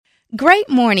Great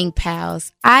morning,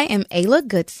 pals. I am Ayla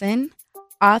Goodson,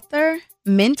 author,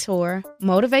 mentor,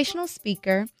 motivational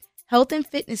speaker, health and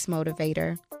fitness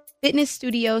motivator, fitness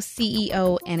studio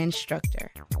CEO, and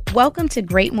instructor. Welcome to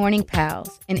Great Morning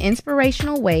Pals, an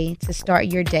inspirational way to start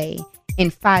your day in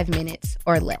 5 minutes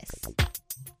or less.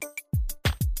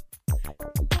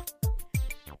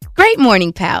 Great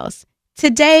morning, pals.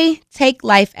 Today, take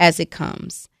life as it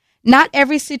comes. Not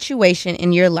every situation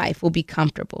in your life will be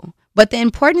comfortable, but the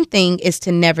important thing is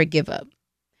to never give up.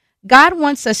 God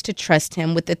wants us to trust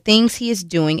Him with the things He is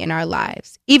doing in our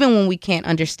lives, even when we can't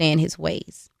understand His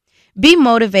ways. Be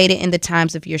motivated in the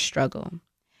times of your struggle.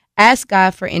 Ask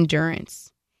God for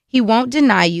endurance. He won't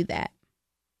deny you that.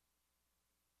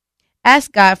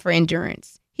 Ask God for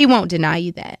endurance. He won't deny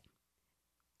you that.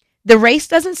 The race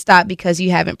doesn't stop because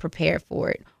you haven't prepared for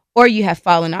it or you have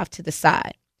fallen off to the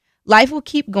side. Life will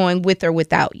keep going with or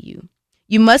without you.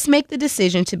 You must make the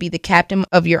decision to be the captain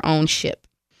of your own ship.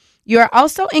 You are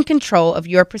also in control of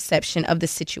your perception of the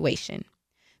situation.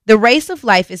 The race of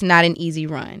life is not an easy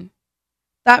run.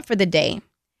 Thought for the day.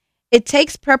 It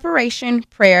takes preparation,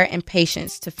 prayer, and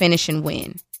patience to finish and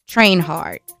win. Train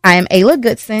hard. I am Ayla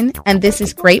Goodson, and this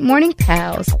is Great Morning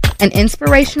Pals, an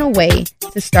inspirational way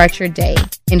to start your day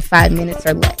in 5 minutes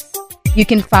or less. You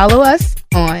can follow us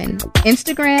on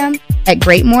Instagram at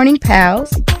Great Morning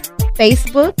Pals,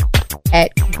 Facebook at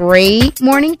Great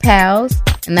Morning Pals,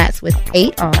 and that's with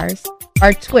 8 R's,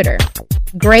 or Twitter,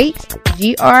 Great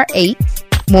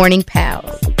GR8 Morning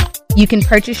Pals. You can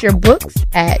purchase your books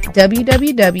at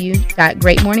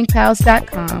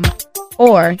www.greatmorningpals.com,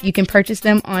 or you can purchase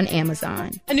them on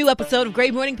Amazon. A new episode of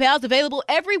Great Morning Pals available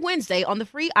every Wednesday on the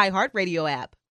free iHeartRadio app.